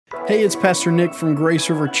Hey, it's Pastor Nick from Grace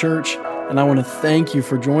River Church, and I want to thank you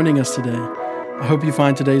for joining us today. I hope you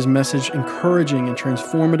find today's message encouraging and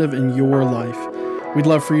transformative in your life. We'd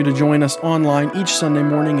love for you to join us online each Sunday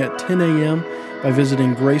morning at 10 a.m. by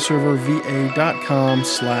visiting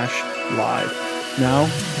graceriverva.com/live. Now,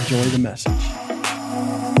 enjoy the message.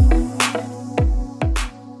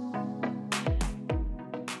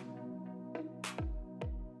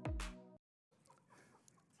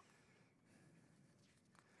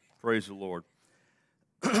 Praise the Lord.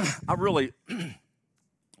 I really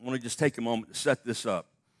want to just take a moment to set this up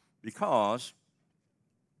because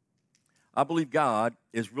I believe God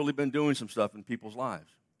has really been doing some stuff in people's lives.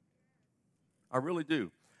 I really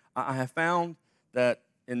do. I have found that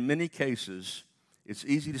in many cases, it's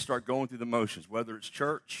easy to start going through the motions, whether it's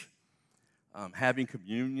church, having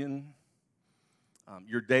communion,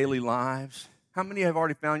 your daily lives. How many have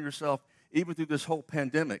already found yourself, even through this whole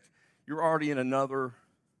pandemic, you're already in another.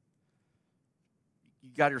 You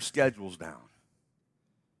got your schedules down.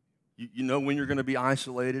 You know when you're going to be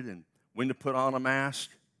isolated and when to put on a mask.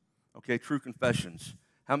 Okay, true confessions.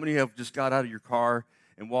 How many have just got out of your car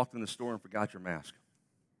and walked in the store and forgot your mask?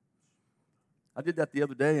 I did that the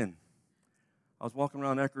other day, and I was walking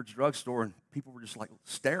around Eckerd's drugstore, and people were just like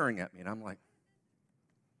staring at me, and I'm like,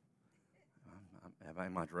 am I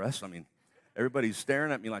in my dress? I mean, everybody's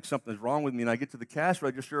staring at me like something's wrong with me, and I get to the cash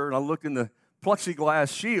register, and I look in the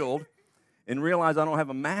plexiglass shield, and realize I don't have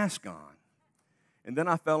a mask on. And then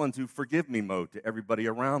I fell into forgive me mode to everybody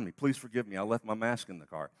around me. Please forgive me. I left my mask in the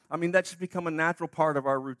car. I mean, that's become a natural part of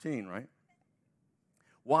our routine, right?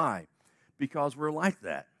 Why? Because we're like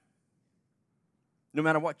that. No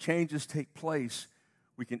matter what changes take place,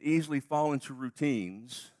 we can easily fall into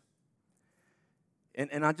routines.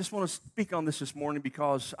 And I just want to speak on this morning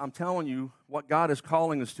because I'm telling you, what God is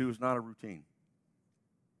calling us to is not a routine.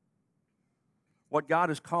 What God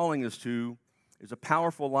is calling us to is a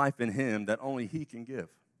powerful life in Him that only He can give.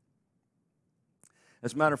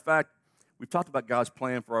 As a matter of fact, we've talked about God's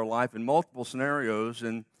plan for our life in multiple scenarios,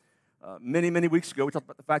 and many weeks ago, we talked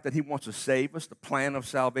about the fact that He wants to save us, the plan of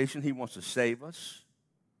salvation. He wants to save us.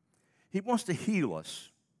 He wants to heal us.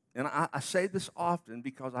 And I say this often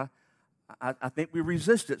because I think we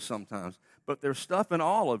resist it sometimes, but there's stuff in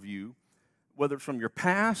all of you, whether it's from your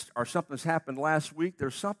past or something that's happened last week,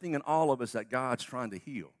 there's something in all of us that God's trying to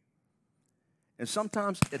heal. And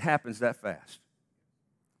sometimes it happens that fast,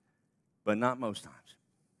 but not most times.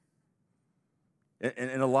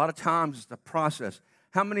 And a lot of times it's the process.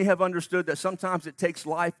 How many have understood that sometimes it takes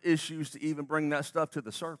life issues to even bring that stuff to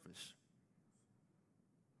the surface?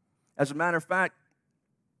 As a matter of fact,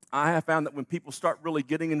 I have found that when people start really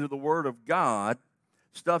getting into the Word of God,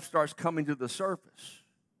 stuff starts coming to the surface.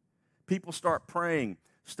 People start praying,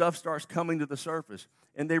 stuff starts coming to the surface,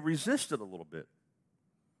 and they resist it a little bit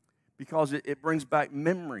because it brings back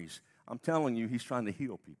memories. I'm telling you, He's trying to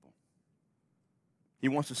heal people. He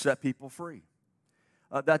wants to set people free.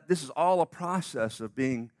 That this is all a process of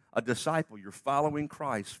being a disciple. You're following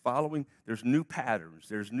Christ, there's new patterns,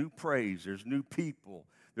 there's new praise, there's new people,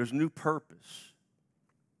 there's new purpose.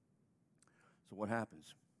 So what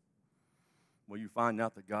happens? Well, you find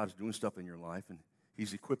out that God's doing stuff in your life, and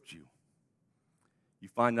He's equipped you. You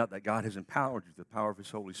find out that God has empowered you with the power of His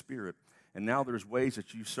Holy Spirit. And now there's ways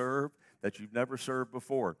that you serve that you've never served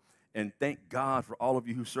before. And thank God for all of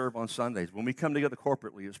you who serve on Sundays. When we come together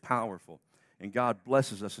corporately, it's powerful. And God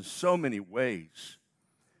blesses us in so many ways.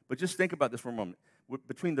 But just think about this for a moment.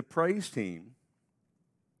 Between the praise team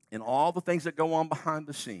and all the things that go on behind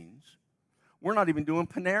the scenes, we're not even doing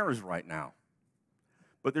Paneras right now.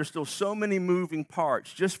 But there's still so many moving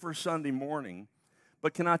parts just for Sunday morning.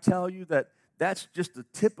 But can I tell you that that's just the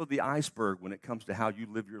tip of the iceberg when it comes to how you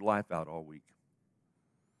live your life out all week.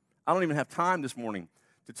 I don't even have time this morning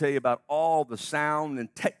to tell you about all the sound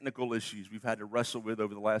and technical issues we've had to wrestle with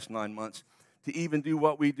over the last 9 months to even do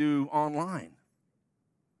what we do online.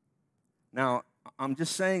 Now, I'm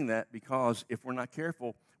just saying that because if we're not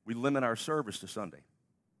careful, we limit our service to Sunday.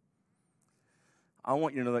 I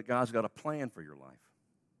want you to know that God's got a plan for your life.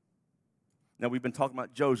 Now, we've been talking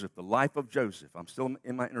about Joseph, the life of Joseph. I'm still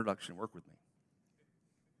in my introduction. Work with me.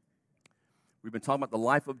 We've been talking about the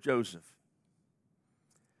life of Joseph.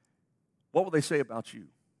 What will they say about you?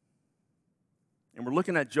 And we're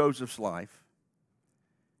looking at Joseph's life,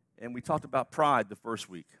 and we talked about pride the first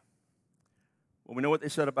week. Well, we know what they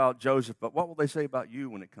said about Joseph, but what will they say about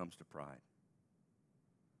you when it comes to pride?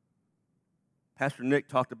 Pastor Nick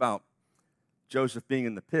talked about Joseph being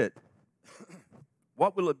in the pit.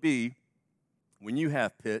 What will it be when you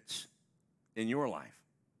have pits in your life?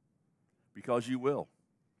 Because you will.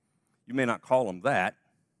 You may not call them that,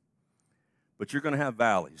 but you're going to have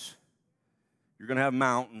valleys. You're going to have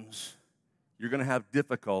mountains. You're going to have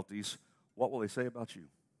difficulties. What will they say about you?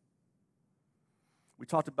 We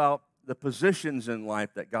talked about the positions in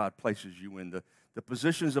life that God places you in, the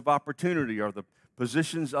positions of opportunity or the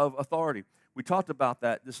positions of authority. We talked about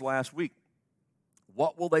that this last week.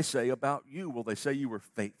 What will they say about you? Will they say you were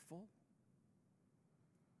faithful?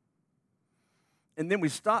 And then we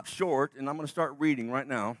stop short, and I'm going to start reading right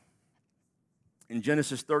now in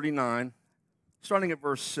Genesis 39, starting at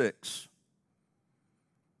verse 6.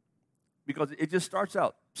 Because it just starts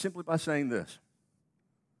out simply by saying this.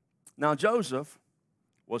 Now Joseph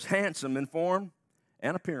was handsome in form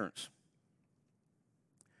and appearance.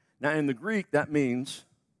 Now in the Greek, that means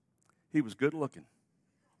he was good looking.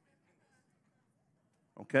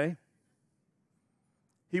 Okay?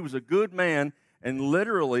 He was a good man, and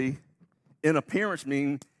literally, in appearance,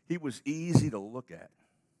 meaning he was easy to look at.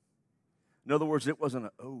 In other words, it wasn't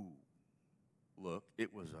a, oh, look.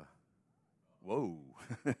 It was a, whoa.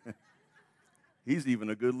 He's even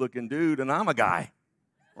a good-looking dude, and I'm a guy,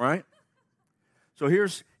 right? So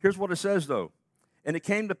here's what it says, though. And it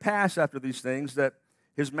came to pass after these things that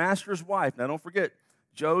his master's wife, now don't forget,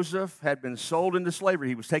 Joseph had been sold into slavery.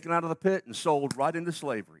 He was taken out of the pit and sold right into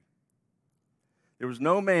slavery. There was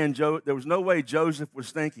no way Joseph was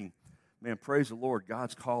thinking, man, praise the Lord,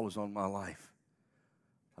 God's call is on my life.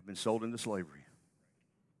 I've been sold into slavery.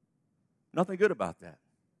 Nothing good about that.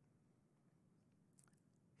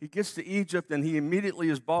 He gets to Egypt and he immediately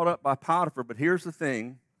is bought up by Potiphar. But here's the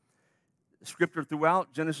thing. Scripture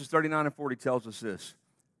throughout Genesis 39 and 40 tells us this.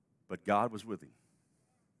 But God was with him.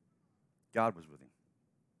 God was with him.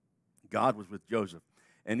 God was with Joseph.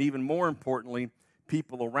 And even more importantly,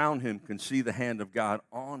 people around him can see the hand of God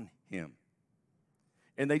on him.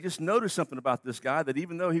 And they just noticed something about this guy, that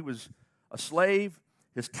even though he was a slave,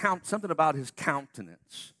 something about his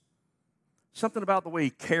countenance, something about the way he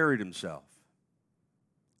carried himself,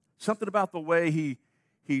 something about the way he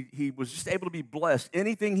was just able to be blessed.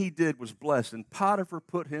 Anything he did was blessed. And Potiphar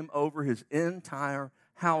put him over his entire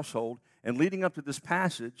household. And leading up to this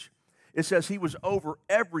passage, it says he was over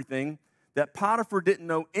everything, that Potiphar didn't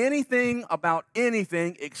know anything about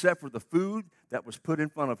anything except for the food that was put in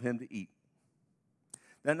front of him to eat.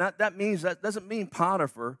 Now, that doesn't mean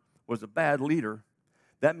Potiphar was a bad leader.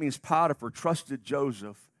 That means Potiphar trusted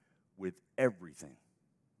Joseph with everything.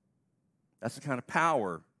 That's the kind of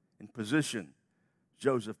power and position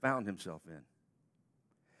Joseph found himself in.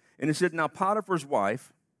 And it said, now Potiphar's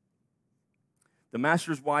wife, the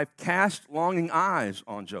master's wife, cast longing eyes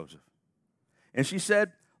on Joseph. And she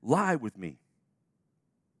said, lie with me.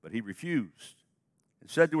 But he refused and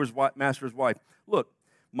said to his master's wife, look,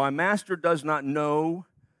 my master does not know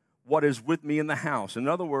what is with me in the house. In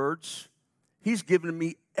other words, he's given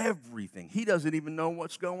me everything. He doesn't even know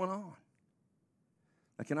what's going on.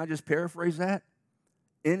 Now, can I just paraphrase that?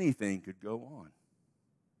 Anything could go on.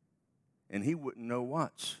 And he wouldn't know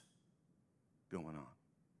what's going on.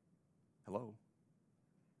 Hello?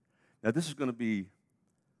 Now, this is going to be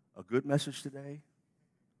a good message today.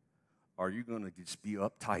 Or are you going to just be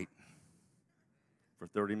uptight for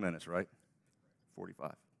 30 minutes, right?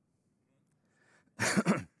 45.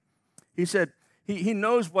 He said, he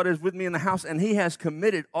knows what is with me in the house, and he has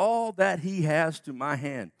committed all that he has to my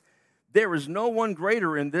hand. There is no one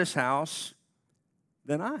greater in this house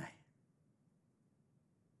than I.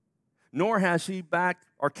 Nor has he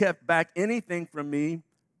kept back anything from me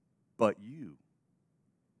but you,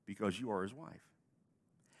 because you are his wife.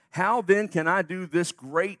 How then can I do this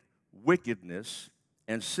great wickedness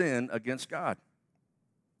and sin against God?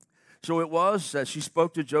 So it was that she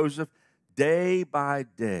spoke to Joseph day by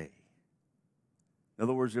day. In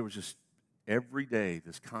other words, there was just every day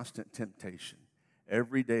this constant temptation,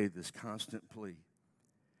 every day this constant plea.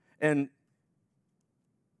 And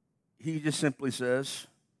he just simply says,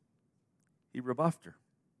 he rebuffed her.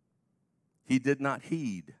 He did not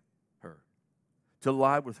heed her, to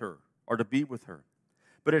lie with her or to be with her.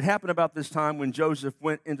 But it happened about this time when Joseph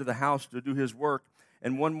went into the house to do his work,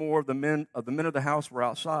 and one more of the men of the house were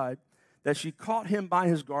outside, that she caught him by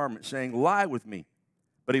his garment, saying, lie with me.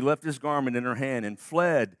 But he left his garment in her hand and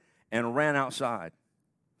fled and ran outside.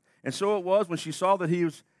 And so it was when she saw that he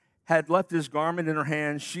had left his garment in her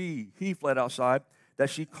hand, he fled outside,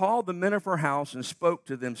 that she called the men of her house and spoke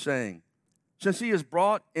to them, saying, since he has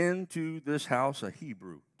brought into this house a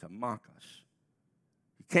Hebrew to mock us.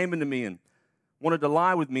 He came into me and wanted to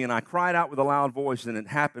lie with me, and I cried out with a loud voice, and it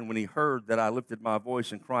happened when he heard that I lifted my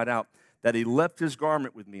voice and cried out, that he left his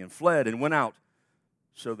garment with me and fled and went out.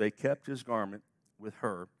 So they kept his garment with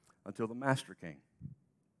her until the master came.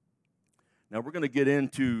 Now we're going to get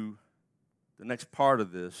into the next part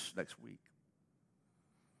of this next week.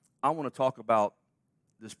 I want to talk about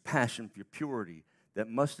this passion for purity that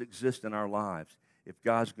must exist in our lives if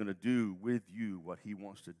God's going to do with you what he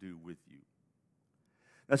wants to do with you.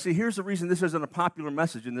 Now, see, here's the reason this isn't a popular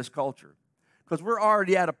message in this culture. Because we're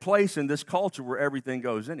already at a place in this culture where everything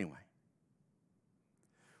goes anyway.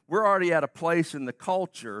 We're already at a place in the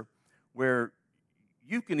culture where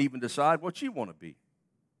you can even decide what you want to be.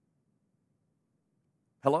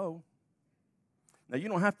 Hello? Now, you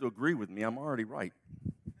don't have to agree with me. I'm already right.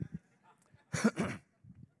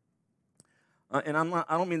 And I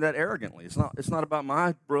don't mean that arrogantly. It's not about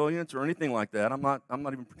my brilliance or anything like that. I'm not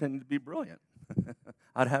even pretending to be brilliant.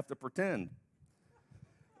 I'd have to pretend.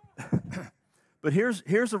 But here's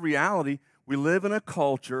the reality. We live in a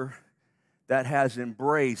culture that has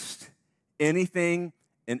embraced anything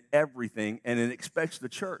and everything, and it expects the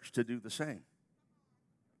church to do the same.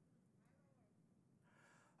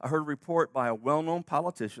 I heard a report by a well-known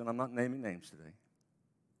politician. I'm not naming names today.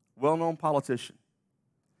 Well-known politician.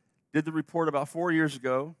 Did the report about 4 years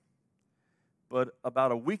ago, but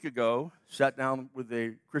about a week ago, sat down with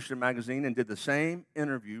a Christian magazine and did the same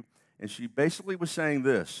interview, and she basically was saying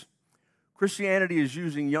this: Christianity is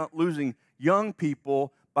losing young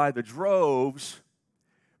people by the droves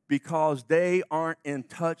because they aren't in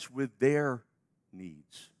touch with their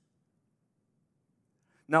needs.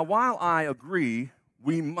 Now, while I agree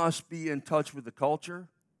we must be in touch with the culture,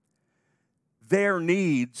 their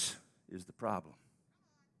needs is the problem.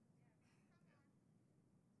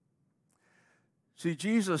 See,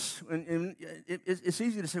 Jesus, and it's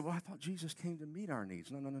easy to say, well, I thought Jesus came to meet our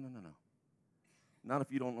needs. No. Not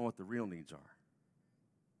if you don't know what the real needs are.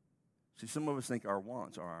 See, some of us think our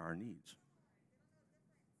wants are our needs.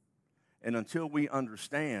 And until we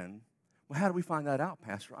understand, well, how do we find that out,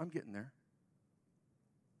 Pastor? I'm getting there.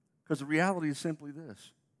 Because the reality is simply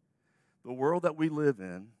this. The world that we live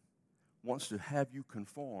in wants to have you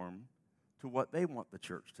conform to what they want the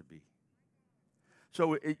church to be.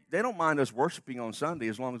 So they don't mind us worshiping on Sunday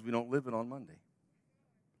as long as we don't live it on Monday.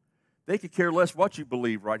 They could care less what you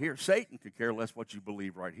believe right here. Satan could care less what you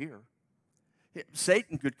believe right here.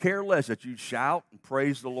 Satan could care less that you shout and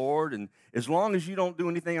praise the Lord, and as long as you don't do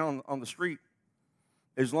anything on the street,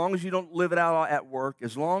 as long as you don't live it out at work,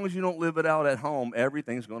 as long as you don't live it out at home,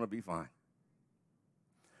 everything's going to be fine.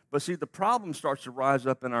 But see, the problem starts to rise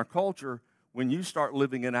up in our culture when you start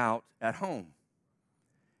living it out at home.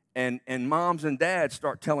 And moms and dads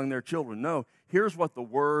start telling their children, no, here's what the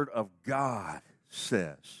Word of God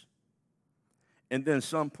says. And then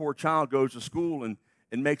some poor child goes to school and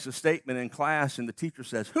makes a statement in class, and the teacher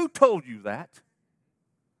says, who told you that?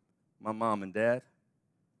 My mom and dad.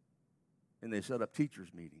 And they set up teachers'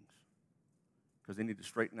 meetings because they need to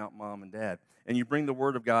straighten out mom and dad. And you bring the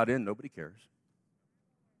Word of God in, nobody cares.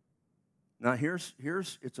 Now,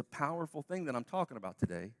 it's a powerful thing that I'm talking about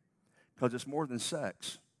today because it's more than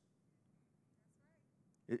sex.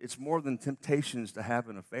 It's more than temptations to have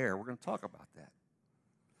an affair. We're going to talk about that.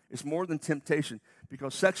 It's more than temptation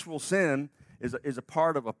because sexual sin is a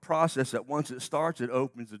part of a process that once it starts, it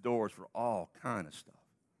opens the doors for all kind of stuff.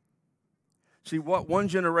 See, what one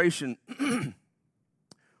generation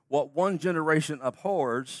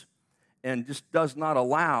abhors and just does not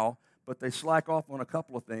allow, but they slack off on a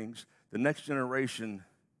couple of things, the next generation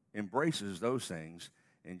embraces those things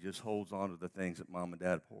and just holds on to the things that mom and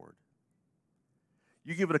dad abhorred.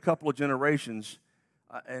 You give it a couple of generations,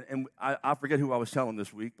 and I forget who I was telling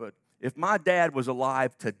this week, but if my dad was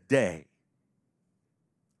alive today,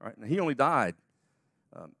 right, now he only died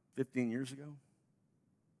 15 years ago,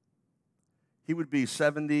 he would be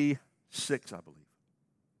 76, I believe.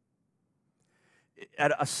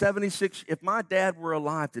 At a 76, if my dad were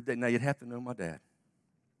alive today, now you'd have to know my dad.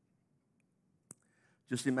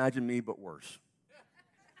 Just imagine me, but worse.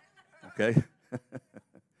 Okay?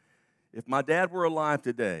 If my dad were alive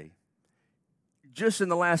today, just in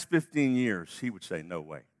the last 15 years, he would say, no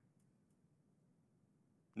way.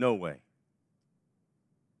 No way.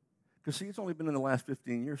 Because, see, it's only been in the last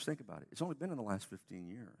 15 years. Think about it. It's only been in the last 15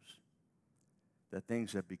 years that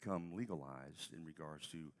things have become legalized in regards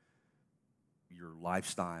to your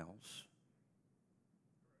lifestyles,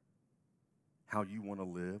 how you want to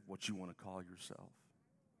live, what you want to call yourself,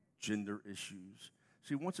 gender issues.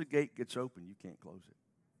 See, once a gate gets open, you can't close it.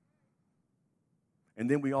 And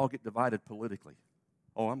then we all get divided politically.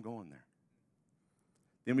 Oh, I'm going there.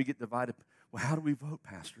 Then we get divided. Well, how do we vote,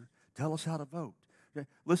 Pastor? Tell us how to vote. Okay?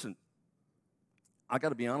 Listen, I got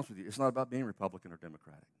to be honest with you. It's not about being Republican or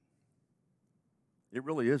Democratic. It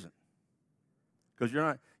really isn't. Because you're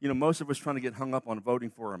not, most of us trying to get hung up on voting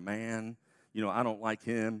for a man. I don't like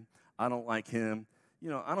him. I don't like him.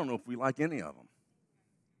 I don't know if we like any of them.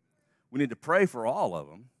 We need to pray for all of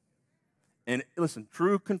them. And listen,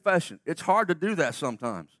 true confession. It's hard to do that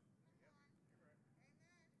sometimes.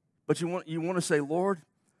 But you want to say, Lord,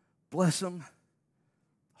 bless them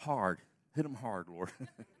hard. Hit them hard, Lord.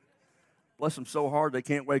 Bless them so hard they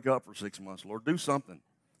can't wake up for 6 months, Lord. Do something.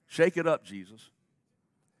 Shake it up, Jesus.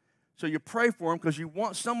 So you pray for them because you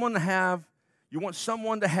want someone to have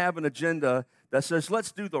an agenda that says,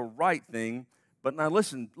 let's do the right thing. But now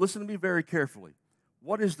listen to me very carefully.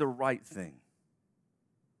 What is the right thing?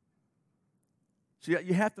 See,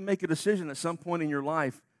 you have to make a decision at some point in your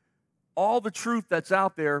life. All the truth that's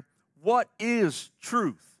out there, what is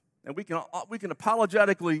truth? And we can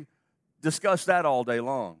apologetically discuss that all day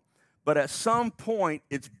long. But at some point,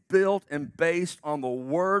 it's built and based on the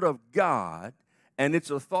Word of God and its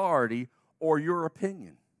authority or your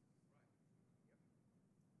opinion.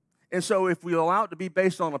 And so if we allow it to be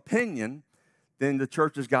based on opinion, then the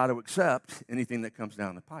church has got to accept anything that comes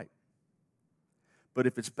down the pipe. But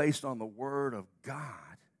if it's based on the Word of God,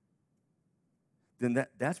 then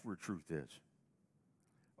that's where truth is.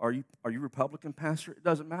 Are you Republican, pastor? It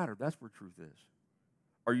doesn't matter. That's where truth is.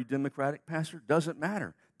 Are you Democratic, pastor? Doesn't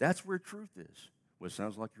matter. That's where truth is. Well, it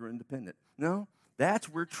sounds like you're independent. No, that's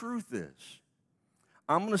where truth is.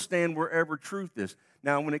 I'm going to stand wherever truth is.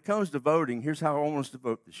 Now, when it comes to voting, here's how I want us to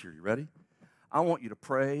vote this year. You ready? I want you to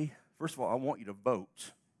pray. First of all, I want you to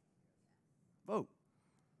vote. Vote.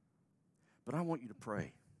 But I want you to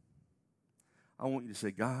pray. I want you to say,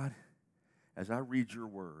 God, as I read your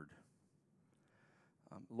word,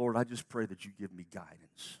 Lord, I just pray that you give me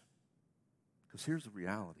guidance. Because here's the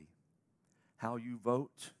reality. How you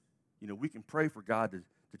vote, we can pray for God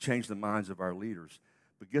to change the minds of our leaders.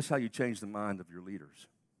 But guess how you change the mind of your leaders?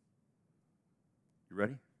 You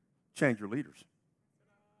ready? Change your leaders.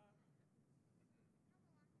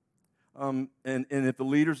 And if the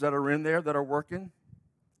leaders that are in there that are working,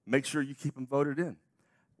 make sure you keep them voted in.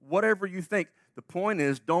 Whatever you think. The point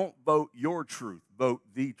is, don't vote your truth. Vote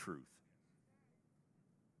the truth.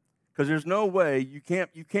 Because there's no way, you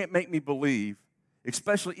can't make me believe,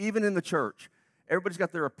 especially even in the church, everybody's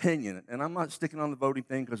got their opinion. And I'm not sticking on the voting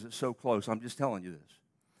thing because it's so close. I'm just telling you this.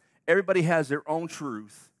 Everybody has their own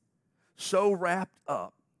truth so wrapped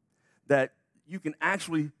up that you can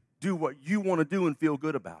actually do what you want to do and feel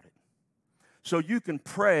good about it. So you can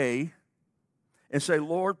pray and say,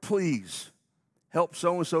 Lord, please help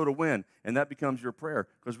so-and-so to win. And that becomes your prayer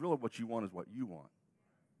because really what you want is what you want.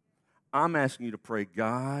 I'm asking you to pray,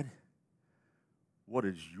 God, what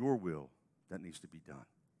is your will that needs to be done?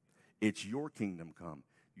 It's your kingdom come.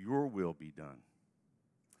 Your will be done.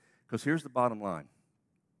 Because here's the bottom line.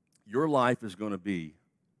 Your life is going to be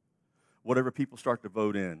whatever people start to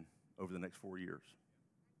vote in over the next 4 years.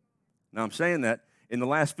 Now, I'm saying that in the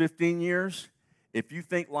last 15 years, if you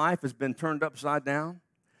think life has been turned upside down,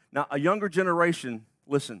 now a younger generation,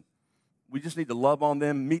 listen, we just need to love on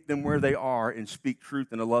them, meet them where they are, and speak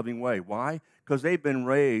truth in a loving way. Why? Because they've been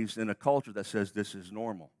raised in a culture that says this is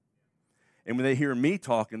normal. And when they hear me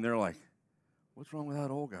talking, they're like, what's wrong with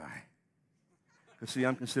that old guy? Because, see,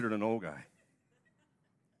 I'm considered an old guy.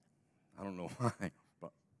 I don't know why,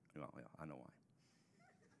 but I know why.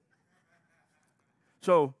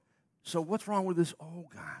 So what's wrong with this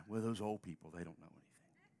old guy? Well, those old people, they don't know anything.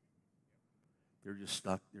 They're just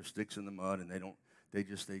stuck. They're sticks in the mud, and they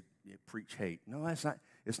preach hate. No, that's not.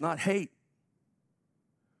 It's not hate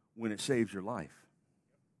when it saves your life.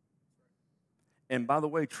 And by the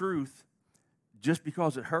way, truth, just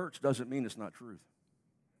because it hurts doesn't mean it's not truth.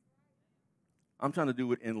 I'm trying to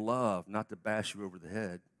do it in love, not to bash you over the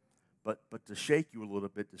head, but to shake you a little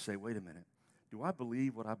bit to say, wait a minute, do I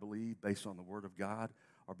believe what I believe based on the Word of God,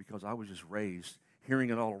 or because I was just raised, hearing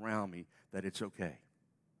it all around me, that it's okay?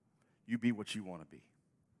 You be what you want to be.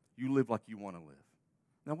 You live like you want to live.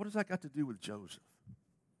 Now, what does that got to do with Joseph?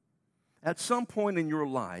 At some point in your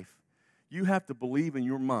life, you have to believe in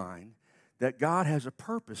your mind that God has a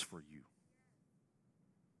purpose for you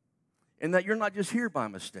and that you're not just here by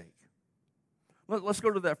mistake. Let's go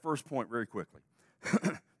to that first point very quickly.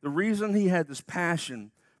 The reason he had this passion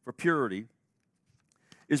for purity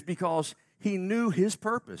is because he knew his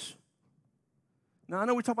purpose. Now, I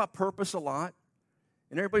know we talk about purpose a lot,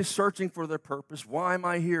 and everybody's searching for their purpose. Why am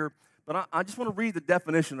I here? But I just want to read the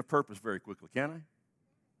definition of purpose very quickly, can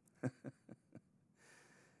I?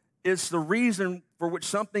 It's the reason for which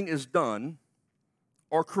something is done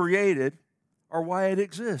or created or why it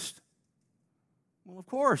exists. Well, of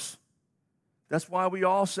course. That's why we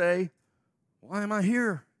all say, why am I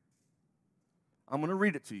here? I'm going to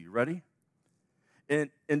read it to you. Ready? In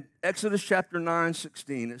Exodus chapter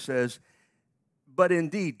 9:16, it says, but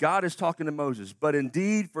indeed, God is talking to Moses, but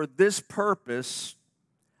indeed for this purpose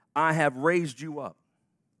I have raised you up.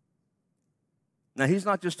 Now, he's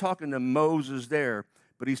not just talking to Moses there,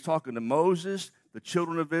 but he's talking to Moses, the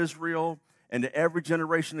children of Israel, and to every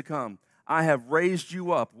generation to come. I have raised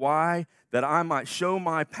you up. Why? That I might show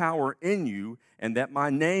my power in you, and that my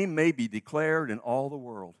name may be declared in all the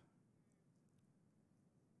world.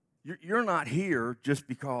 You're not here just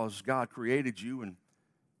because God created you, and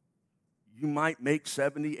you might make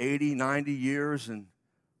 70, 80, 90 years and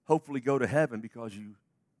hopefully go to heaven because you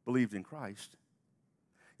believed in Christ.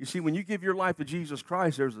 You see, when you give your life to Jesus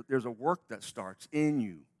Christ, there's a work that starts in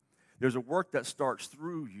you. There's a work that starts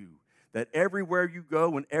through you, that everywhere you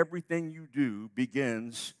go and everything you do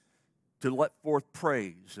begins to let forth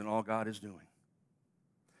praise in all God is doing.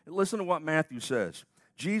 And listen to what Matthew says.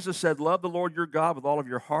 Jesus said, love the Lord your God with all of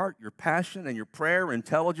your heart, your passion, and your prayer,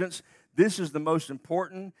 intelligence. This is the most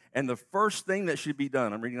important and the first thing that should be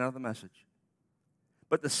done. I'm reading out of the Message.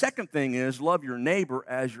 But the second thing is love your neighbor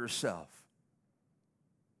as yourself.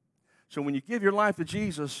 So when you give your life to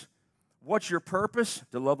Jesus, what's your purpose?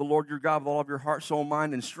 To love the Lord your God with all of your heart, soul,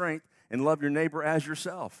 mind, and strength, and love your neighbor as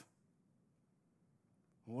yourself.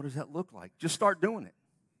 Well, what does that look like? Just start doing it.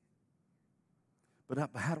 But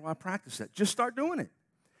how do I practice that? Just start doing it.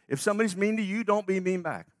 If somebody's mean to you, don't be mean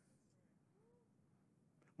back.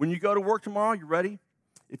 When you go to work tomorrow, you ready?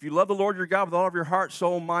 If you love the Lord your God with all of your heart,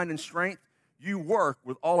 soul, mind, and strength, you work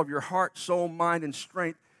with all of your heart, soul, mind, and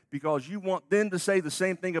strength because you want them to say the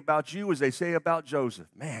same thing about you as they say about Joseph.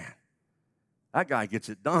 Man, that guy gets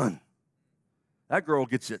it done. That girl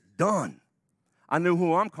gets it done. I knew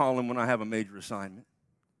who I'm calling when I have a major assignment.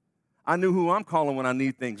 I knew who I'm calling when I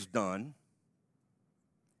need things done.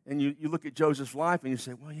 And you look at Joseph's life and you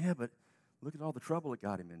say, well, yeah, but look at all the trouble it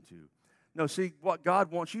got him into. No, see, what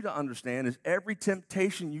God wants you to understand is every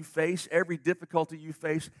temptation you face, every difficulty you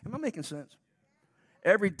face, am I making sense?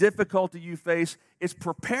 Every difficulty you face is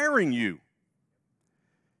preparing you.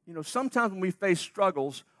 You know, sometimes when we face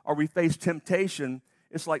struggles or we face temptation,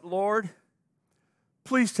 it's like, Lord,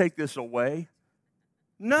 please take this away.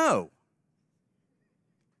 No.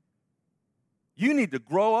 You need to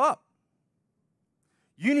grow up.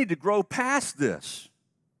 You need to grow past this.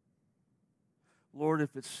 Lord,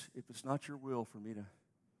 if it's not your will for me to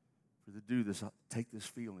do this, I'll take this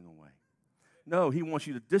feeling away. No, he wants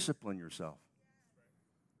you to discipline yourself.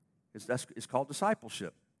 It's called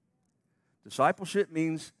discipleship. Discipleship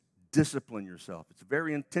means discipline yourself. It's a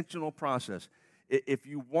very intentional process. If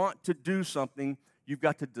you want to do something, you've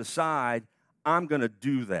got to decide, I'm going to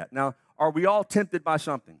do that. Now, are we all tempted by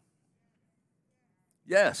something?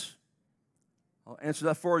 Yes. I'll answer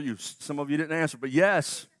that for you. Some of you didn't answer, but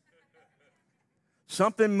yes.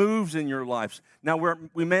 Something moves in your lives. Now,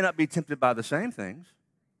 we may not be tempted by the same things,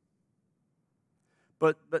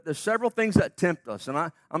 but there's several things that tempt us. And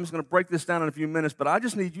I'm just going to break this down in a few minutes, but I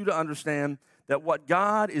just need you to understand that what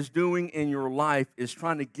God is doing in your life is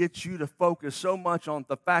trying to get you to focus so much on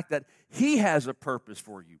the fact that he has a purpose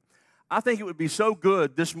for you. I think it would be so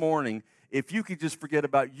good this morning if you could just forget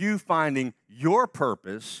about you finding your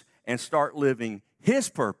purpose and start living his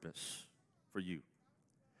purpose for you.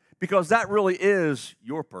 Because that really is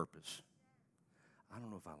your purpose. I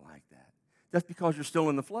don't know if I like that. That's because you're still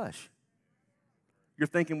in the flesh. You're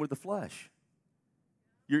thinking with the flesh.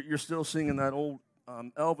 You're still singing that old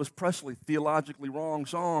Elvis Presley theologically wrong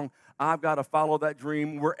song, I've got to follow that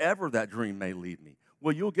dream wherever that dream may lead me.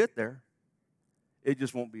 Well, you'll get there. It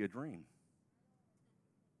just won't be a dream.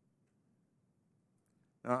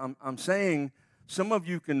 Now, I'm saying some of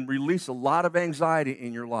you can release a lot of anxiety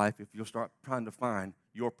in your life if you'll start trying to find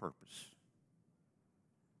your purpose.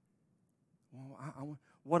 Well,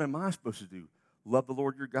 what am I supposed to do? Love the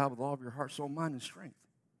Lord your God with all of your heart, soul, mind, and strength.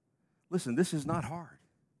 Listen, this is not hard.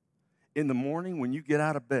 In the morning when you get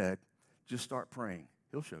out of bed, just start praying.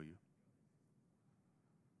 He'll show you.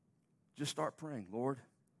 Just start praying. Lord,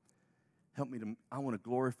 help me I want to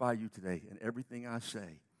glorify you today in everything I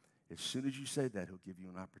say. As soon as you say that, he'll give you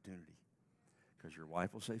an opportunity. Because your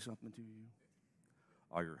wife will say something to you.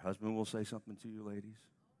 Or your husband will say something to you, ladies.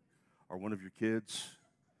 Or one of your kids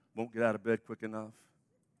won't get out of bed quick enough.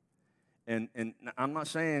 And I'm not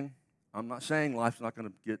saying life's not going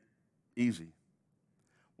to get easy.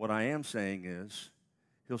 What I am saying is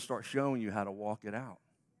he'll start showing you how to walk it out.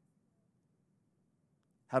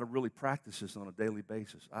 How to really practice this on a daily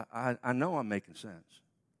basis. I know I'm making sense.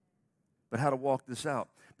 But how to walk this out.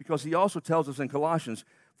 Because he also tells us in Colossians,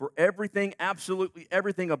 for everything, absolutely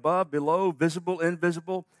everything above, below, visible,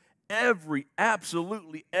 invisible,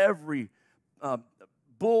 absolutely every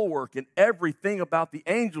bulwark and everything about the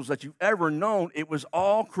angels that you've ever known, it was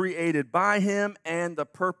all created by him and the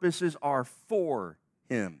purposes are for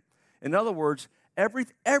him. In other words,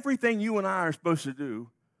 everything you and I are supposed to do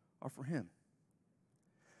are for him.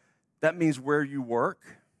 that means where you work.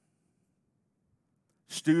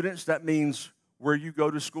 Students, that means where you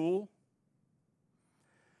go to school.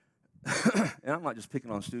 And I'm not just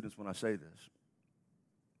picking on students when I say this.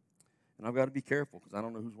 And I've got to be careful because I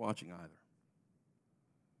don't know who's watching either.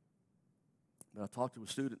 But I talked to a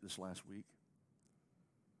student this last week.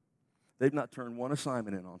 They've not turned one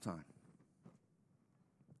assignment in on time.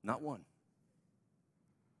 Not one.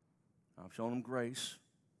 I've shown them grace.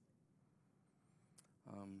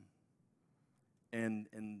 And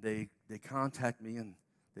they contact me, and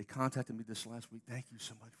they contacted me this last week. Thank you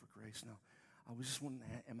so much for grace. Now, I was just wondering,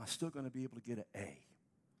 am I still going to be able to get an A?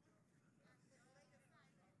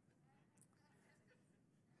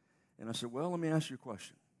 And I said, well, let me ask you a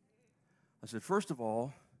question. I said, first of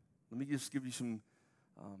all, let me just give you some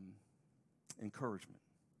encouragement.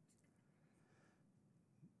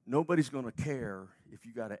 Nobody's going to care if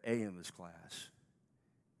you got an A in this class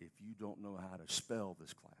if you don't know how to spell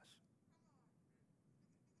this class.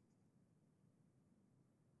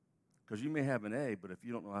 Because you may have an A, but if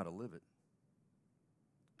you don't know how to live it,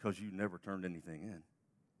 because you never turned anything in,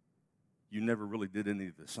 you never really did any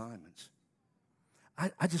of the assignments.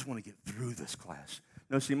 I just want to get through this class.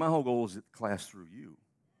 No, see, my whole goal is to class through you.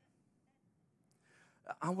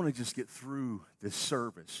 I want to just get through this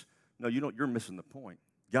service. No, you're missing the point.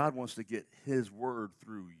 God wants to get his word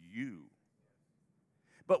through you.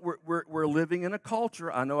 But we're living in a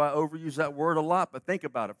culture. I know I overuse that word a lot, but think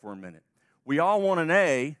about it for a minute. We all want an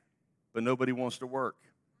A, but nobody wants to work.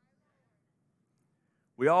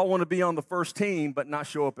 We all want to be on the first team, but not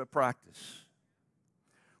show up at practice.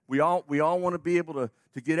 We all want to be able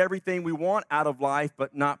to get everything we want out of life,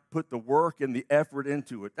 but not put the work and the effort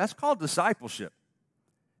into it. That's called discipleship.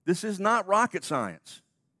 This is not rocket science.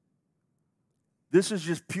 This is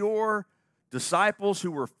just pure disciples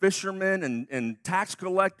who were fishermen and tax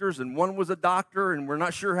collectors, and one was a doctor, and we're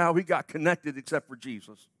not sure how he got connected except for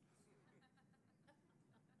Jesus.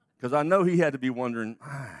 Because I know he had to be wondering,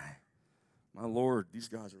 my Lord, these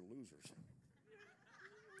guys are losers.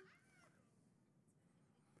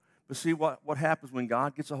 But see, what happens when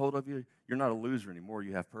God gets a hold of you? You're not a loser anymore.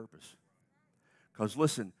 You have purpose. Because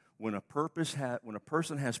listen, when a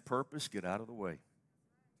person has purpose, get out of the way.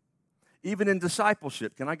 Even in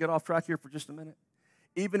discipleship, can I get off track here for just a minute?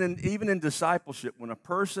 Even in discipleship, when a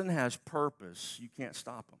person has purpose, you can't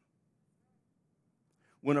stop them.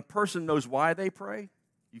 When a person knows why they pray,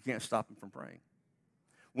 you can't stop them from praying.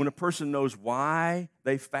 When a person knows why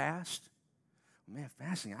they fast, man,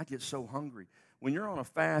 fasting, I get so hungry. When you're on a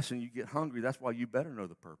fast and you get hungry, that's why you better know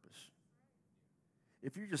the purpose.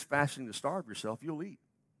 If you're just fasting to starve yourself, you'll eat.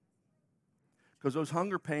 Because those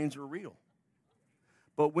hunger pains are real.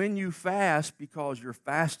 But when you fast because you're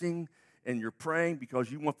fasting and you're praying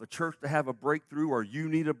because you want the church to have a breakthrough or you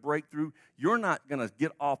need a breakthrough, you're not going to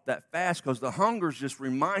get off that fast because the hunger is just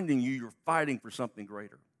reminding you you're fighting for something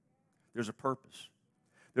greater. There's a purpose.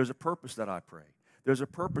 There's a purpose that I pray. There's a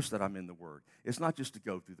purpose that I'm in the Word. It's not just to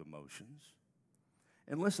go through the motions.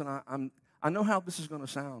 And listen, I know how this is going to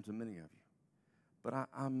sound to many of you, but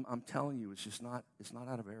I'm telling you, it's not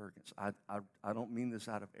out of arrogance. I don't mean this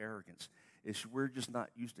out of arrogance. We're just not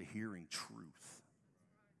used to hearing truth.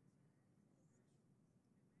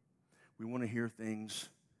 We want to hear things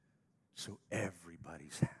so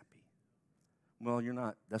everybody's happy. Well,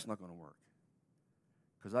 that's not going to work.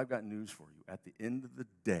 Because I've got news for you. At the end of the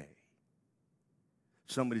day,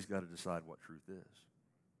 somebody's got to decide what truth is.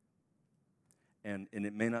 And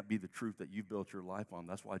it may not be the truth that you've built your life on.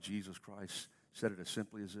 That's why Jesus Christ said it as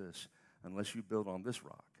simply as this: unless you build on this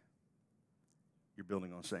rock, you're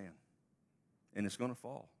building on sand. And it's going to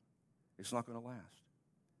fall. It's not going to last.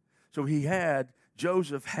 So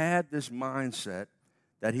Joseph had this mindset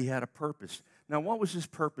that he had a purpose. Now, what was his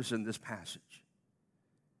purpose in this passage?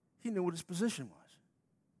 He knew what his position was.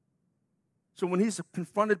 So when he's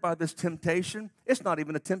confronted by this temptation, it's not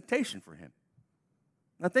even a temptation for him.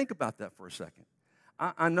 Now, think about that for a second.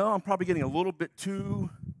 I know I'm probably getting a little bit too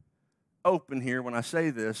open here when I say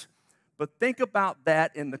this, but think about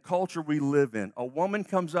that in the culture we live in. A woman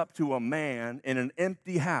comes up to a man in an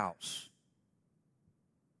empty house.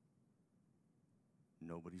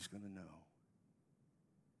 Nobody's going to know.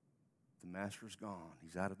 The master's gone.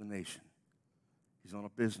 He's out of the nation. He's on a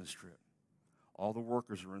business trip. All the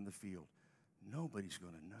workers are in the field. Nobody's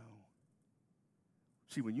going to know.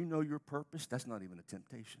 See, when you know your purpose, that's not even a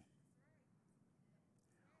temptation.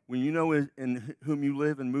 When you know in whom you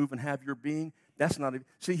live and move and have your being, that's not even.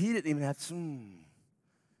 See, he didn't even have to.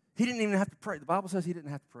 He didn't even have to pray. The Bible says he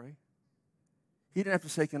didn't have to pray. He didn't have to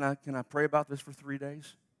say, can I pray about this for 3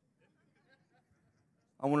 days?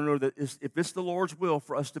 I want to know that if it's the Lord's will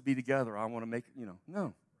for us to be together, I want to make it,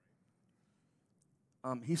 no.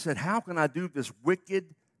 he said, how can I do this wicked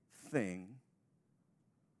thing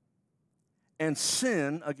and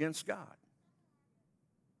sin against God?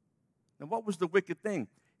 Now, what was the wicked thing?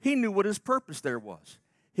 He knew what his purpose there was.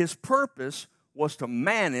 His purpose was to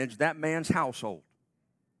manage that man's household.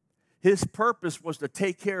 His purpose was to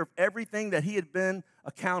take care of everything that he had been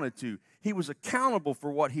accounted to. He was accountable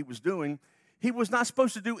for what he was doing. He was not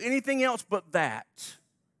supposed to do anything else but that.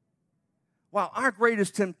 While our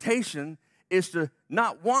greatest temptation is to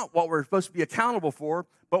not want what we're supposed to be accountable for,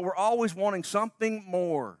 but we're always wanting something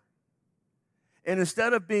more. And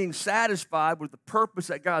instead of being satisfied with the purpose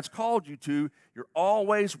that God's called you to, you're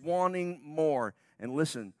always wanting more. And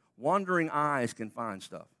listen, wandering eyes can find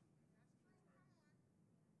stuff.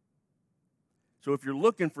 So if you're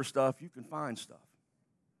looking for stuff, you can find stuff.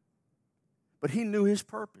 But he knew his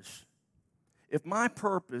purpose. If my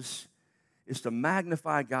purpose is to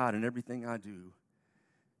magnify God in everything I do,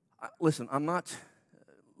 listen,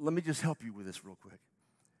 let me just help you with this real quick.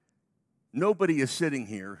 Nobody is sitting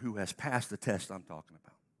here who has passed the test I'm talking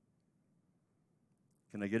about.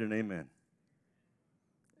 Can I get an amen?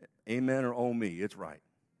 Amen or oh me, it's right.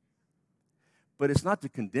 But it's not to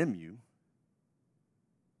condemn you.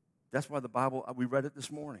 That's why the Bible, we read it this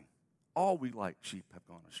morning. All we like sheep have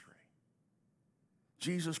gone astray.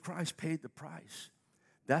 Jesus Christ paid the price.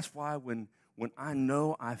 That's why when I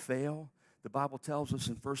know I fail, the Bible tells us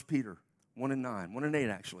in 1 Peter 1:9, 1:8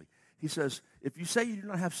 actually, he says, if you say you do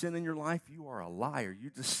not have sin in your life, you are a liar. You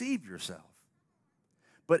deceive yourself.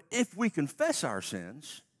 But if we confess our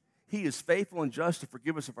sins, he is faithful and just to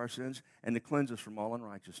forgive us of our sins and to cleanse us from all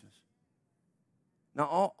unrighteousness.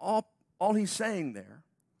 Now, all he's saying there,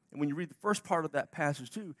 and when you read the first part of that passage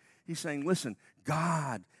too, he's saying, listen,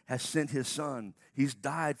 God has sent his son. He's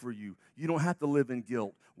died for you. You don't have to live in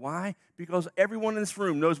guilt. Why? Because everyone in this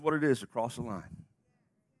room knows what it is to cross the line.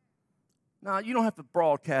 Now, you don't have to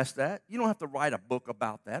broadcast that. You don't have to write a book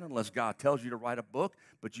about that unless God tells you to write a book,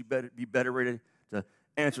 but you better be better ready to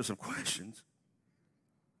answer some questions.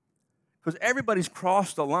 Because everybody's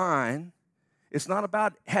crossed the line. It's not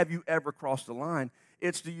about have you ever crossed the line.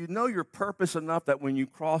 It's do you know your purpose enough that when you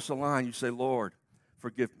cross the line, you say, Lord,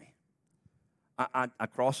 forgive me. I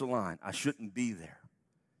crossed the line. I shouldn't be there.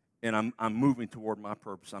 And I'm moving toward my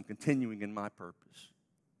purpose. I'm continuing in my purpose.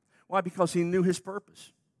 Why? Because he knew his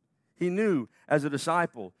purpose. He knew as a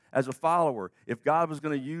disciple, as a follower, if God was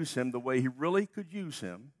going to use him the way he really could use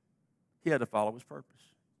him, he had to follow his purpose.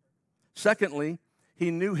 Secondly, he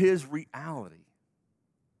knew his reality.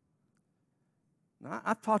 Now,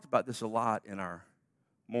 I've talked about this a lot in our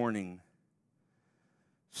morning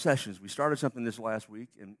sessions. We started something this last week,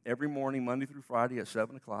 and every morning, Monday through Friday at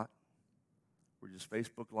 7 o'clock, we're just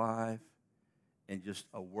Facebook Live and just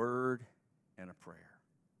a word and a prayer.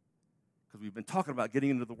 Because we've been talking about getting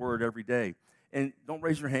into the Word every day. And don't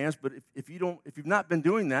raise your hands, but if you've not been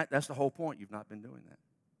doing that, that's the whole point. You've not been doing that.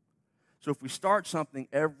 So if we start something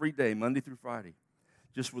every day, Monday through Friday,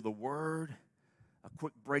 just with a word, a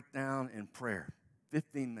quick breakdown, and prayer,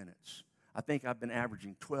 15 minutes. I think I've been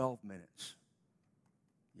averaging 12 minutes.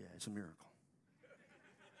 Yeah, it's a miracle.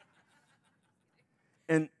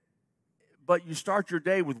 But you start your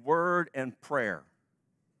day with word and prayer.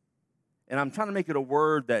 And I'm trying to make it a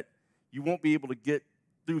word that you won't be able to get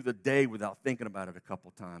through the day without thinking about it a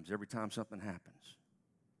couple times, every time something happens.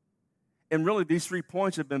 And really, these 3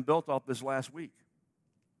 points have been built off this last week.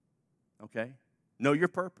 Okay? Know your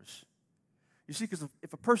purpose. You see, because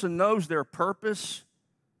if a person knows their purpose,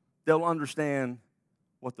 they'll understand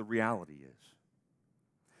what the reality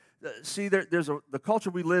is. See, the culture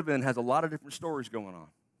we live in has a lot of different stories going on.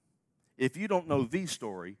 If you don't know the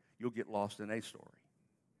story, you'll get lost in a story.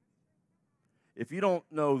 If you don't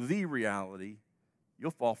know the reality,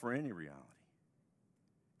 you'll fall for any reality.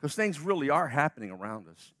 Because things really are happening around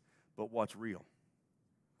us, but what's real?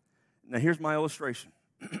 Now, here's my illustration.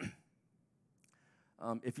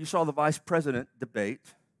 If you saw the vice president debate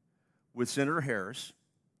with Senator Harris,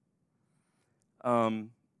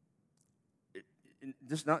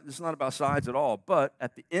 this is not about sides at all, but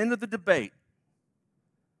at the end of the debate,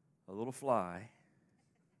 a little fly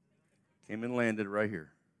came and landed right here.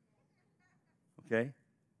 Okay?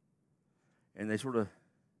 And they sort of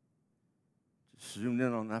just zoomed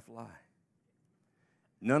in on that fly.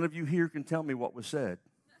 None of you here can tell me what was said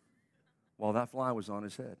while that fly was on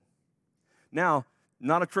his head. Now,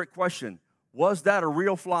 not a trick question. Was that a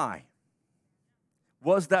real fly?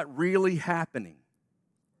 Was that really happening?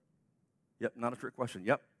 Yep, not a trick question.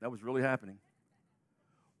 Yep, that was really happening.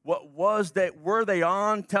 What was that? Were they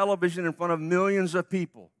on television in front of millions of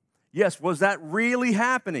people? Yes. Was that really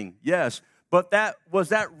happening? Yes. But was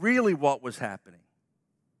that really what was happening?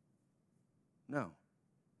 No.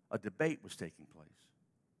 a debate was taking place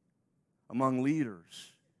among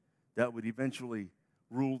leaders that would eventually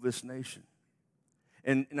rule this nation.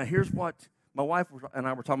 And now here's what my wife and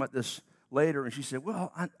I were talking about this later, and she said,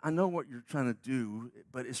 well, I know what you're trying to do,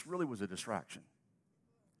 but it really was a distraction.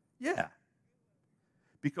 Yeah,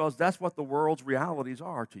 because that's what the world's realities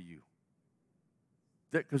are to you.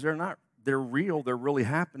 Because they're real, they're really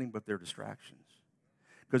happening, but they're distractions.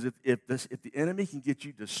 Because if the enemy can get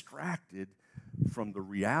you distracted from the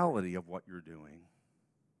reality of what you're doing,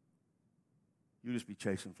 you'll just be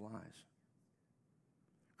chasing flies.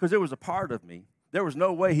 Because there was a part of me, there was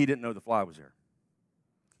no way he didn't know the fly was there.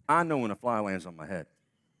 I know when a fly lands on my head.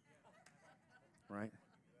 Right?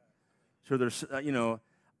 So there's,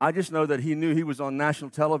 I just know that he knew he was on national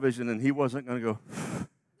television and he wasn't going to go,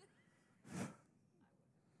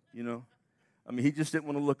 he just didn't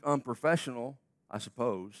want to look unprofessional, I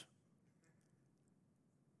suppose.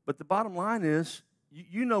 But the bottom line is,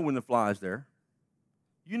 you know when the fly's there.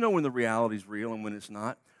 You know when the reality's real and when it's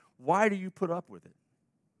not. Why do you put up with it?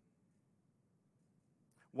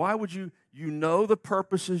 Why would you know the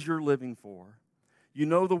purposes you're living for. You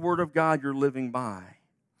know the Word of God you're living by.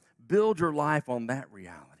 Build your life on that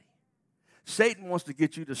reality. Satan wants to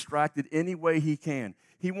get you distracted any way he can.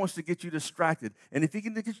 He wants to get you distracted. And if he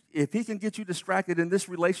can get you distracted in this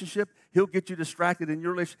relationship, he'll get you distracted in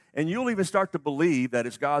your relationship. And you'll even start to believe that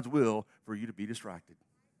it's God's will for you to be distracted.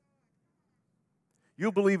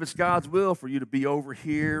 You'll believe it's God's will for you to be over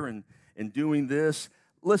here and doing this.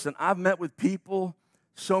 Listen, I've met with people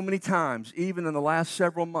so many times, even in the last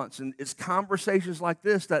several months, and it's conversations like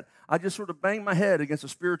this that I just sort of bang my head against a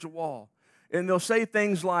spiritual wall. And they'll say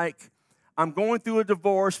things like, I'm going through a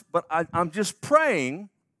divorce, but I'm just praying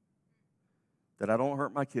that I don't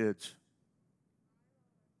hurt my kids.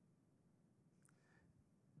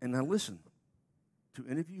 And now listen, to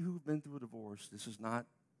any of you who've been through a divorce, this is not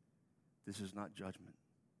judgment.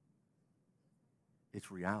 It's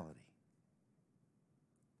reality.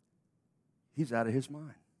 He's out of his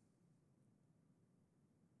mind.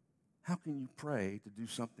 How can you pray to do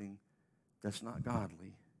something that's not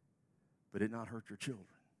godly, but it not hurt your children?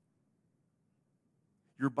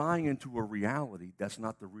 You're buying into a reality that's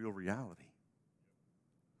not the real reality.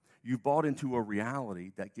 You've bought into a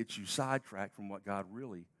reality that gets you sidetracked from what God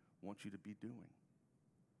really wants you to be doing.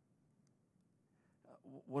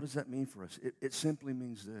 What does that mean for us? It simply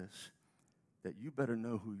means this, that you better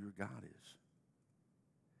know who your God is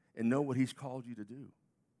and know what he's called you to do.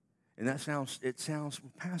 And it sounds,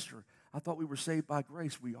 well, Pastor, I thought we were saved by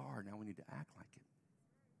grace. We are. Now we need to act like it.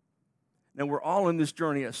 Now we're all in this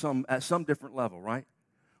journey at some different level, right?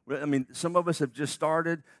 I mean, some of us have just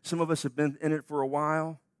started. Some of us have been in it for a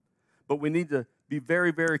while. But we need to be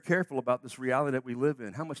very, very careful about this reality that we live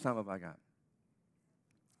in. How much time have I got?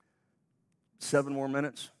 7 more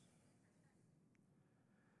minutes?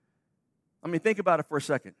 I mean, think about it for a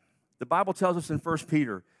second. The Bible tells us in 1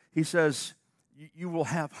 Peter, he says, you will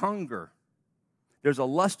have hunger. There's a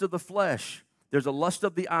lust of the flesh. There's a lust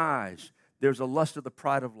of the eyes. There's a lust of the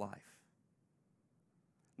pride of life.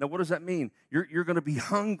 Now, what does that mean? You're going to be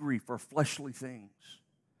hungry for fleshly things.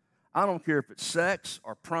 I don't care if it's sex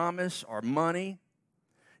or promise or money.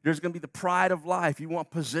 There's going to be the pride of life. You want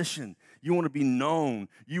position. You want to be known.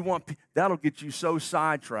 That'll get you so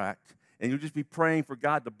sidetracked, and you'll just be praying for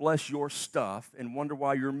God to bless your stuff and wonder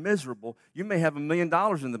why you're miserable. You may have $1 million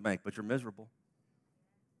in the bank, but you're miserable.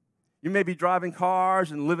 You may be driving cars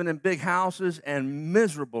and living in big houses and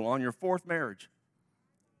miserable on your 4th marriage,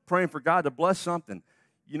 praying for God to bless something.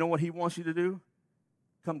 You know what he wants you to do?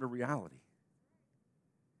 Come to reality.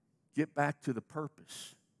 Get back to the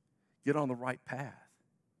purpose. Get on the right path.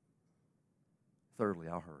 Thirdly,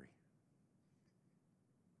 I'll hurry.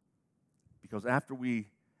 Because after we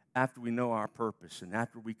know our purpose and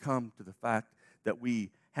after we come to the fact that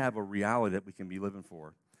we have a reality that we can be living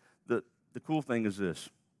for, the cool thing is this.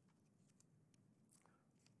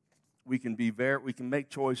 We can make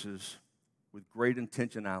choices with great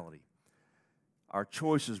intentionality. Our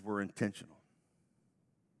choices were intentional.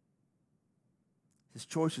 His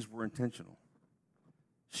choices were intentional.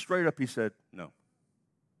 Straight up, he said, no.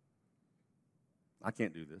 I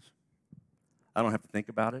can't do this. I don't have to think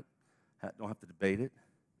about it. I don't have to debate it.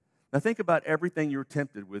 Now think about everything you're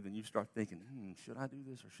tempted with and you start thinking, should I do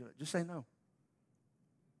this or should I? Just say no.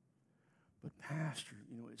 But Pastor,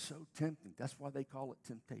 it's so tempting. That's why they call it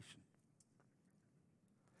temptation.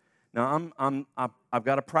 Now, I've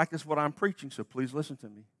got to practice what I'm preaching, so please listen to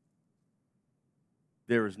me.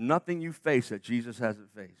 There is nothing you face that Jesus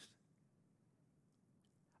hasn't faced.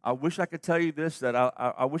 I wish I could tell you this, that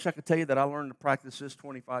I wish I could tell you that I learned to practice this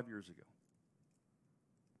 25 years ago.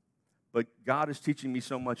 But God is teaching me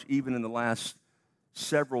so much, even in the last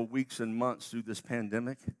several weeks and months through this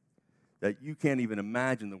pandemic, that you can't even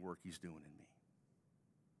imagine the work He's doing in me.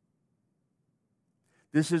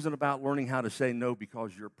 This isn't about learning how to say no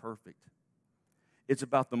because you're perfect. It's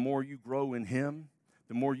about the more you grow in Him,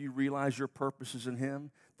 the more you realize your purpose is in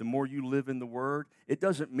Him, the more you live in the Word. It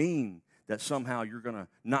doesn't mean that somehow you're going to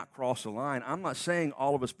not cross a line. I'm not saying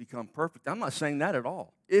all of us become perfect. I'm not saying that at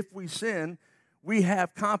all. If we sin, we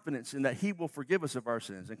have confidence in that He will forgive us of our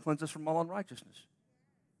sins and cleanse us from all unrighteousness.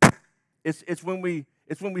 It's when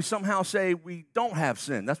we somehow say we don't have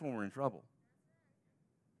sin, that's when we're in trouble.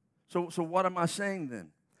 So what am I saying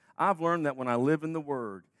then? I've learned that when I live in the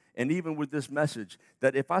Word, and even with this message,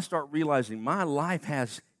 that if I start realizing my life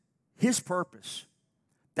has His purpose,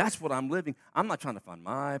 that's what I'm living. I'm not trying to find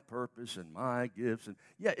my purpose and my gifts. And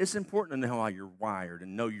yeah, it's important to know how you're wired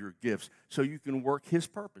and know your gifts so you can work His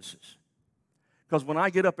purposes. Because when I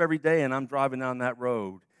get up every day and I'm driving down that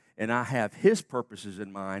road and I have His purposes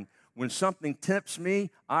in mind, when something tempts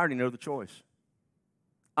me, I already know the choice.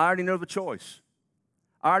 I already know the choice.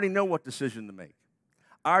 I already know what decision to make.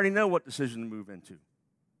 I already know what decision to move into.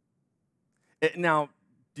 Now,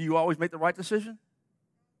 do you always make the right decision?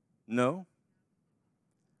 No.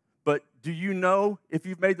 But do you know if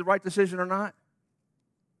you've made the right decision or not?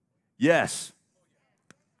 Yes.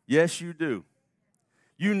 Yes, you do.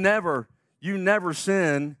 You never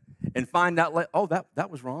sin and find out, oh,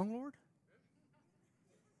 that was wrong, Lord?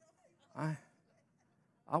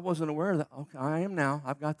 I wasn't aware of that. Okay, I am now.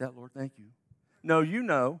 I've got that, Lord. Thank you. No, you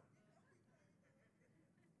know.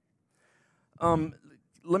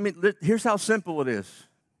 Here's how simple it is.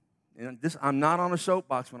 And I'm not on a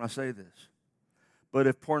soapbox when I say this. But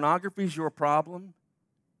if pornography is your problem,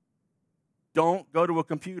 don't go to a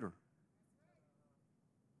computer.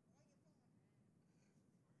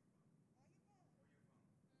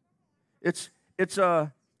 It's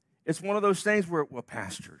one of those things where, well,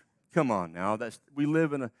 Pastor, come on now. We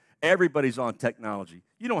live in everybody's on technology.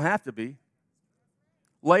 You don't have to be.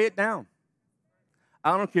 Lay it down.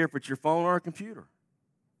 I don't care if it's your phone or a computer.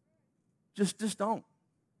 Just don't.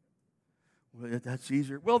 Well, that's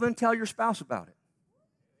easier. Well, then tell your spouse about it.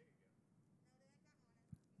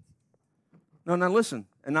 No, now listen,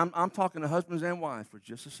 and I'm talking to husbands and wives for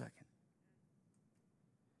just a second.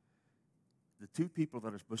 The two people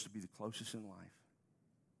that are supposed to be the closest in life.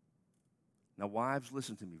 Now, wives,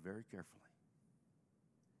 listen to me very carefully.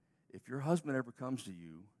 If your husband ever comes to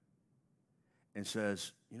you and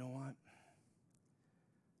says, you know what,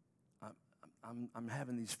 I'm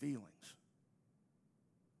having these feelings.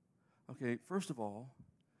 Okay, first of all,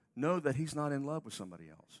 know that he's not in love with somebody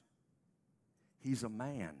else. He's a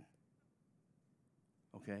man.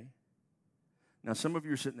 Okay? Now, some of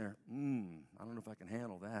you are sitting there, I don't know if I can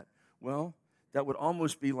handle that. Well, that would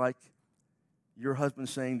almost be like your husband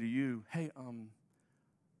saying to you, hey,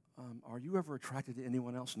 are you ever attracted to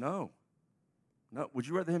anyone else? No. Would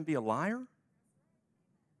you rather him be a liar?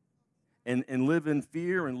 And live in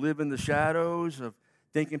fear and live in the shadows of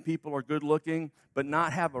thinking people are good looking, but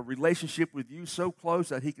not have a relationship with you so close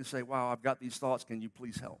that he can say, wow, I've got these thoughts. Can you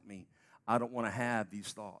please help me? I don't want to have these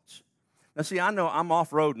thoughts. Now, see, I know I'm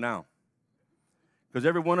off-road now because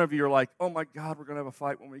every one of you are like, oh, my God, we're going to have a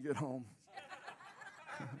fight when we get home.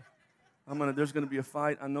 There's going to be a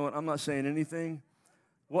fight. I know it. I'm not saying anything.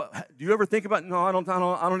 What do you ever think about? No, I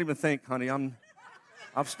don't even think, honey.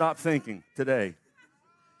 I've stopped thinking today.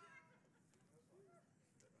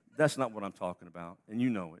 That's not what I'm talking about, and you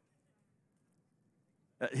know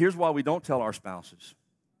it. Here's why we don't tell our spouses.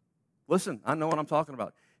 Listen, I know what I'm talking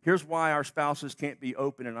about. Here's why our spouses can't be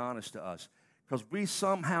open and honest to us. Because we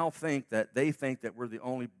somehow think that they think that we're the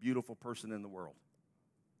only beautiful person in the world.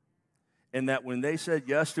 And that when they said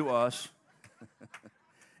yes to us,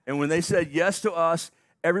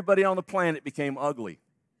 everybody on the planet became ugly.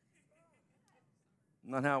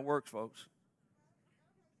 Not how it works, folks.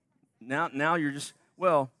 Now you're just,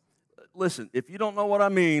 well, listen, if you don't know what I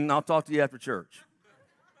mean, I'll talk to you after church.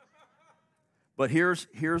 But here's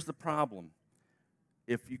the problem.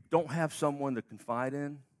 If you don't have someone to confide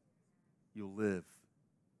in, you'll live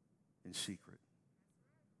in secret.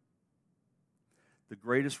 The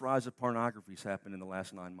greatest rise of pornography has happened in the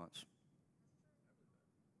last 9 months.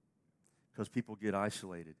 Because people get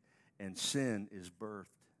isolated, and sin is birthed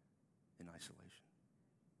in isolation.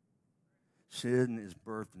 Sin is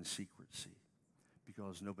birthed in secrecy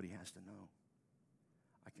because nobody has to know.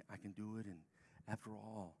 I can do it, and after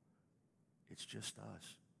all, it's just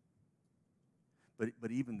us.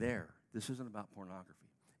 But even there, this isn't about pornography.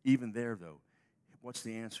 Even there, though, what's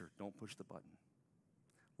the answer? Don't push the button.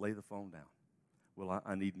 Lay the phone down. Well,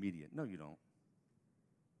 I need media. No, you don't.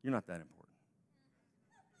 You're not that important.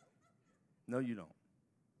 No, you don't.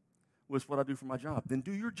 Well, it's what I do for my job. Then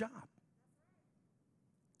do your job.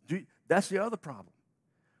 That's the other problem.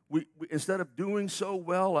 We, instead of doing so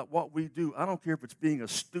well at what we do, I don't care if it's being a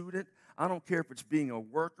student, I don't care if it's being a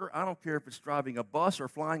worker, I don't care if it's driving a bus or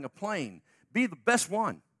flying a plane. Be the best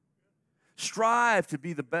one. Strive to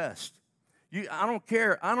be the best. I don't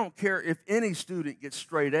care if any student gets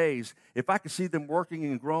straight A's. If I can see them working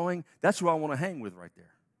and growing, that's who I want to hang with right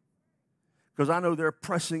there. Because I know they're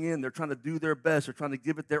pressing in, they're trying to do their best, they're trying to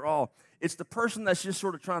give it their all. It's the person that's just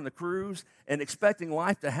sort of trying to cruise and expecting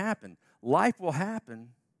life to happen. Life will happen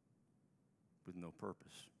with no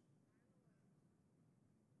purpose.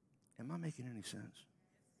 Am I making any sense?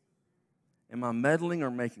 Am I meddling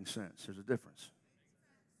or making sense? There's a difference.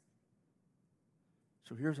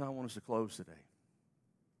 So here's how I want us to close today.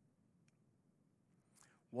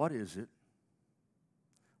 What is it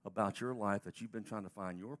about your life that you've been trying to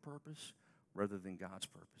find your purpose rather than God's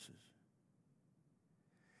purposes?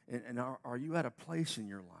 And are you at a place in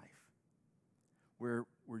your life where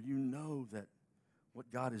you know that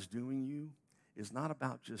what God is doing you is not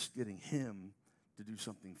about just getting Him to do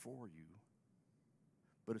something for you,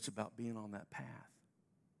 but it's about being on that path.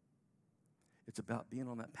 It's about being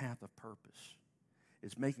on that path of purpose.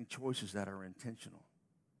 It's making choices that are intentional.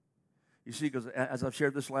 You see, because as I've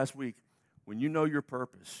shared this last week, when you know your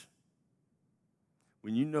purpose,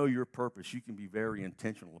 you can be very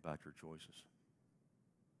intentional about your choices.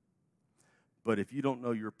 But if you don't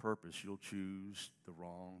know your purpose, you'll choose the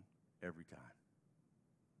wrong every time.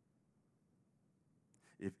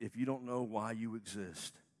 If you don't know why you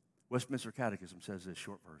exist, Westminster Catechism says this,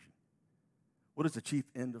 short version. What is the chief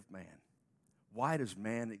end of man? Why does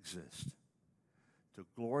man exist? To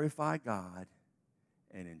glorify God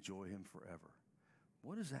and enjoy Him forever.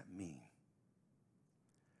 What does that mean?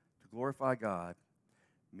 To glorify God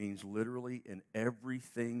means literally in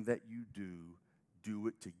everything that you do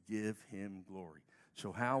it to give Him glory.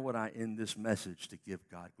 So how would I end this message to give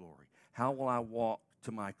God glory? How will I walk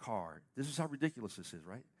to my car? This is how ridiculous this is,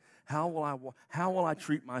 right? How will I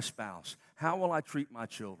treat my spouse? How will I treat my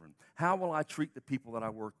children? How will I treat the people that I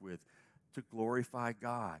work with? To glorify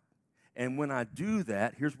God. And when I do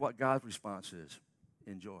that, here's what God's response is.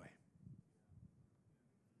 Enjoy.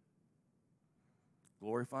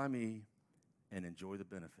 Glorify me and enjoy the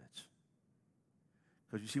benefits.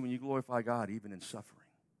 Because you see, when you glorify God, even in suffering,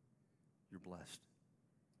 you're blessed.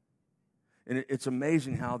 And it's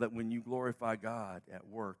amazing how that when you glorify God at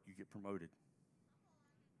work, you get promoted.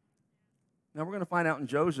 Now, we're going to find out in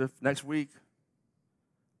Joseph next week.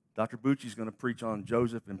 Dr. Bucci's going to preach on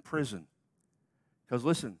Joseph in prison. Because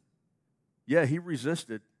listen, yeah, he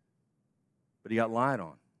resisted, but he got lied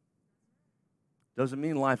on. Doesn't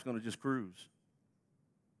mean life's going to just cruise.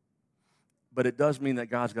 But it does mean that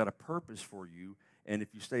God's got a purpose for you, and if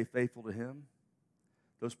you stay faithful to Him,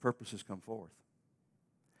 those purposes come forth.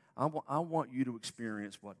 I want you to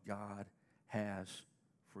experience what God has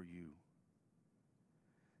for you.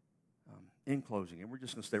 In closing, and we're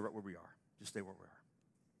just going to stay right where we are. Just stay where we are.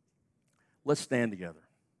 Let's stand together.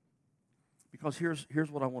 Because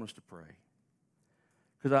here's what I want us to pray.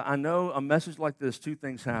 Because I know a message like this, two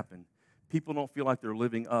things happen. People don't feel like they're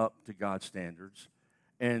living up to God's standards.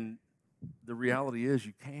 And the reality is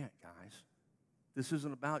you can't, guys. This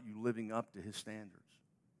isn't about you living up to His standards.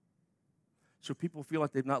 So people feel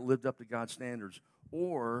like they've not lived up to God's standards,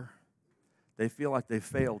 or they feel like they've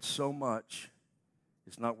failed so much,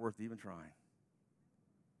 it's not worth even trying.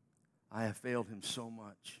 I have failed Him so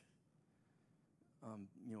much.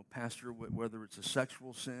 Pastor, whether it's a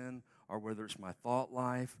sexual sin, or whether it's my thought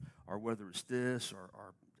life, or whether it's this, or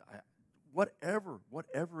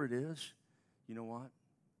whatever it is, you know what?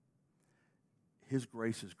 His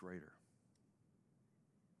grace is greater.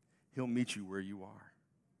 He'll meet you where you are.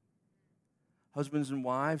 Husbands and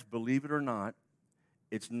wives, believe it or not,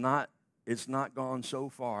 it's not gone so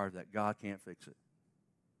far that God can't fix it.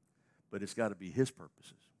 But it's got to be His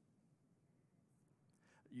purposes.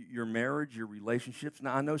 Your marriage, your relationships.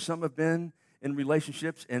 Now, I know some have been in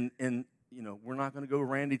relationships, and we're not going to go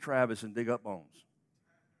Randy Travis and dig up bones.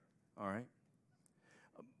 All right?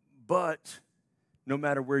 But no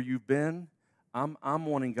matter where you've been, I'm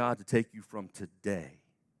wanting God to take you from today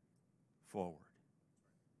forward.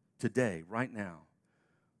 Today, right now.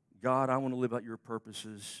 God, I want to live out your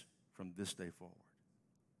purposes from this day forward.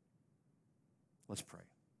 Let's pray.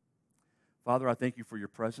 Father, I thank you for your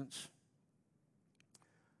presence.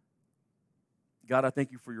 God, I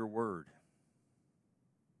thank you for your word.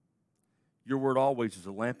 Your word always is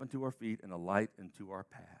a lamp unto our feet and a light unto our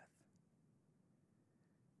path.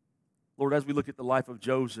 Lord, as we look at the life of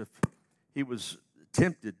Joseph, he was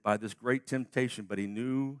tempted by this great temptation, but he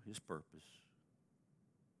knew his purpose.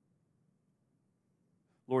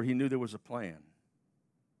 Lord, he knew there was a plan.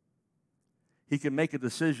 He can make a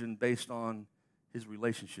decision based on his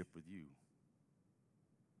relationship with you.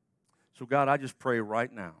 So God, I just pray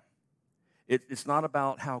right now. It's not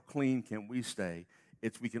about how clean can we stay.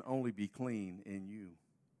 It's we can only be clean in you.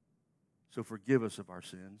 So forgive us of our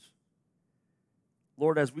sins.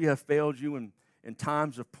 Lord, as we have failed you in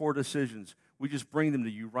times of poor decisions, we just bring them to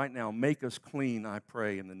you right now. Make us clean, I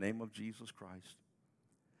pray, in the name of Jesus Christ.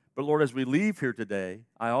 But Lord, as we leave here today,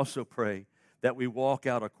 I also pray that we walk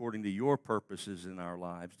out according to your purposes in our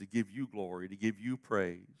lives, to give you glory, to give you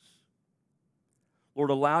praise. Lord,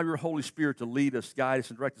 allow your Holy Spirit to lead us, guide us,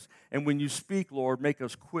 and direct us. And when you speak, Lord, make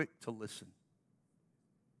us quick to listen,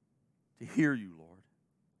 to hear you, Lord.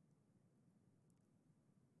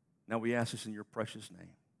 Now we ask this in your precious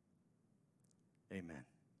name. Amen.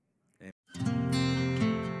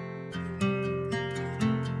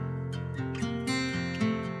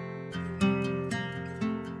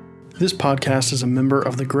 This podcast is a member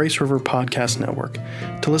of the Grace River Podcast Network.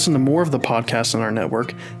 To listen to more of the podcasts in our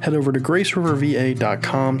network, head over to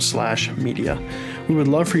graceriverva.com/media. We would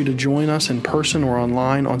love for you to join us in person or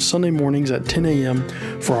online on Sunday mornings at 10 a.m.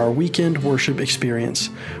 for our weekend worship experience.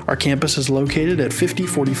 Our campus is located at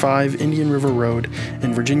 5045 Indian River Road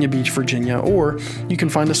in Virginia Beach, Virginia, or you can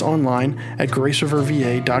find us online at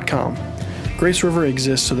graceriverva.com. Grace River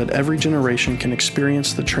exists so that every generation can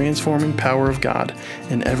experience the transforming power of God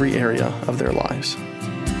in every area of their lives.